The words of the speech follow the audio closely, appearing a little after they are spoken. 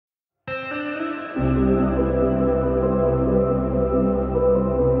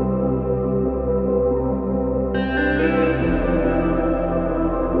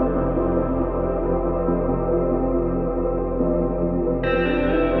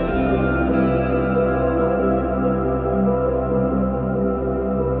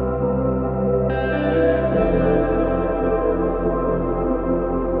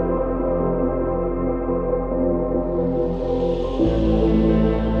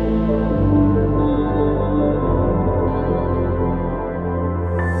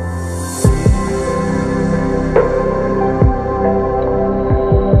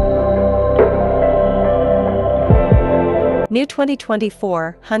New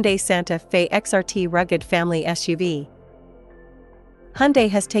 2024 Hyundai-Santa-Fe-XRT Rugged Family SUV. Hyundai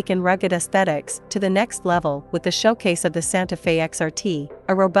has taken rugged aesthetics to the next level with the showcase of the Santa Fe XRT,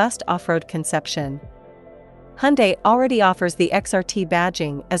 a robust off-road conception. Hyundai already offers the XRT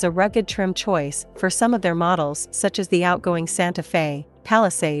badging as a rugged trim choice for some of their models such as the outgoing Santa Fe,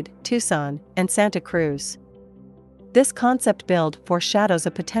 Palisade, Tucson, and Santa Cruz. This concept build foreshadows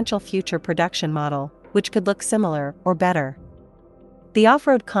a potential future production model, which could look similar or better. The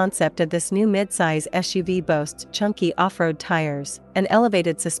off-road concept of this new midsize SUV boasts chunky off-road tires, an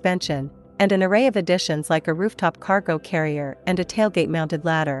elevated suspension, and an array of additions like a rooftop cargo carrier and a tailgate-mounted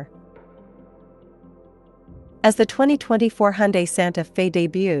ladder. As the 2024 Hyundai Santa Fe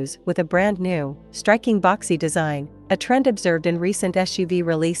debuts with a brand-new, striking boxy design, a trend observed in recent SUV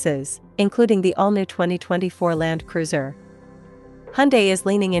releases, including the all-new 2024 Land Cruiser. Hyundai is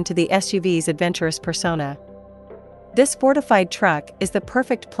leaning into the SUV's adventurous persona. This fortified truck is the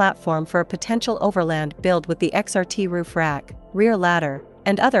perfect platform for a potential overland build with the XRT roof rack, rear ladder,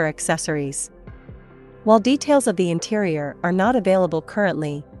 and other accessories. While details of the interior are not available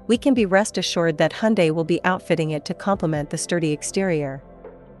currently, we can be rest assured that Hyundai will be outfitting it to complement the sturdy exterior.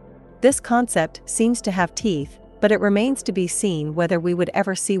 This concept seems to have teeth, but it remains to be seen whether we would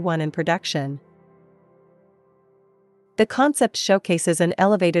ever see one in production. The concept showcases an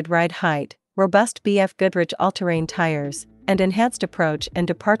elevated ride height, robust BF Goodrich all-terrain tires, and enhanced approach and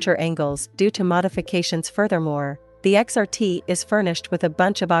departure angles due to modifications. Furthermore, the XRT is furnished with a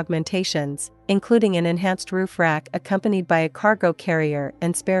bunch of augmentations, including an enhanced roof rack accompanied by a cargo carrier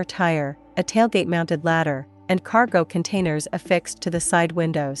and spare tire, a tailgate-mounted ladder, and cargo containers affixed to the side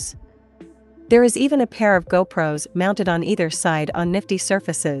windows. There is even a pair of GoPros mounted on either side on nifty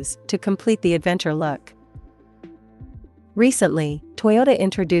surfaces to complete the adventure look. Recently, Toyota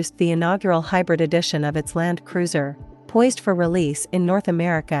introduced the inaugural hybrid edition of its Land Cruiser, poised for release in North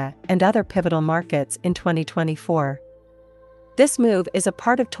America and other pivotal markets in 2024. This move is a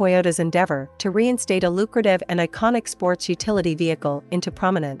part of Toyota's endeavor to reinstate a lucrative and iconic sports utility vehicle into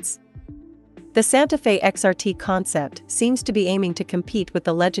prominence. The Santa Fe XRT concept seems to be aiming to compete with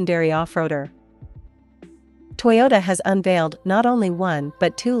the legendary off-roader. Toyota has unveiled not only one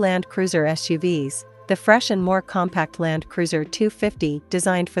but two Land Cruiser SUVs, the fresh and more compact Land Cruiser 250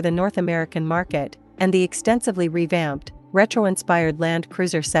 designed for the North American market, and the extensively revamped, retro-inspired Land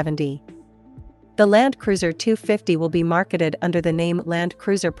Cruiser 70. The Land Cruiser 250 will be marketed under the name Land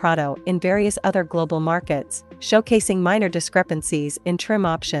Cruiser Prado in various other global markets, showcasing minor discrepancies in trim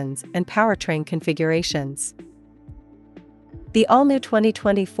options and powertrain configurations. The all-new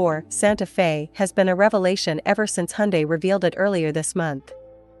 2024 Santa Fe has been a revelation ever since Hyundai revealed it earlier this month.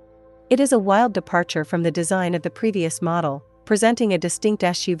 It is a wild departure from the design of the previous model, presenting a distinct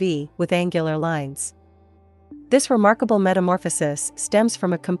SUV with angular lines. This remarkable metamorphosis stems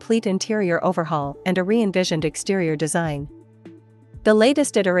from a complete interior overhaul and a re-envisioned exterior design. The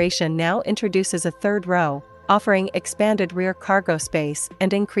latest iteration now introduces a third row, offering expanded rear cargo space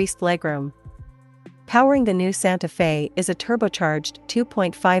and increased legroom. Powering the new Santa Fe is a turbocharged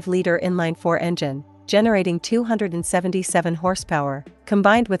 2.5-liter inline-four engine, generating 277 horsepower,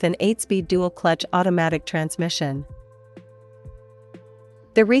 combined with an 8-speed dual-clutch automatic transmission.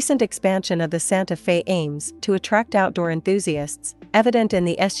 The recent expansion of the Santa Fe aims to attract outdoor enthusiasts, evident in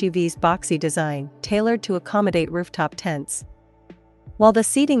the SUV's boxy design, tailored to accommodate rooftop tents. While the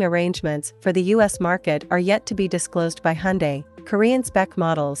seating arrangements for the US market are yet to be disclosed by Hyundai, Korean spec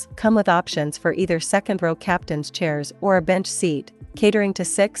models come with options for either second-row captain's chairs or a bench seat, catering to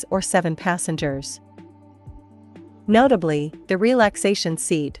 6 or 7 passengers. Notably, the relaxation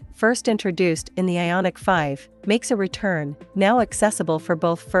seat, first introduced in the Ioniq 5, makes a return, now accessible for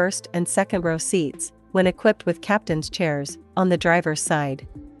both first and second-row seats, when equipped with captain's chairs, on the driver's side.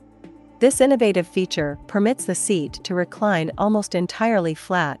 This innovative feature permits the seat to recline almost entirely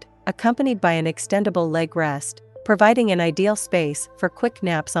flat, accompanied by an extendable leg rest, providing an ideal space for quick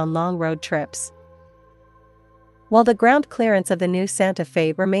naps on long road trips. While the ground clearance of the new Santa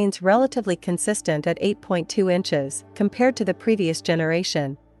Fe remains relatively consistent at 8.2 inches compared to the previous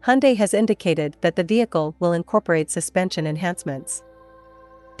generation, Hyundai has indicated that the vehicle will incorporate suspension enhancements.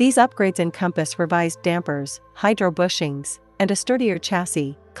 These upgrades encompass revised dampers, hydro bushings, and a sturdier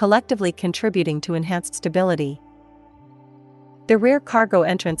chassis, collectively contributing to enhanced stability. The rear cargo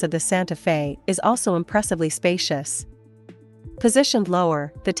entrance of the Santa Fe is also impressively spacious. Positioned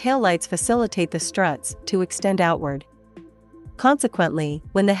lower, the taillights facilitate the struts to extend outward. Consequently,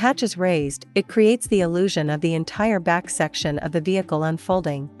 when the hatch is raised, it creates the illusion of the entire back section of the vehicle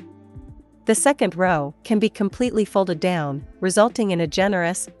unfolding. The second row can be completely folded down, resulting in a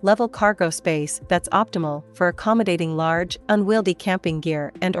generous, level cargo space that's optimal for accommodating large, unwieldy camping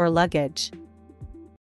gear and/or luggage.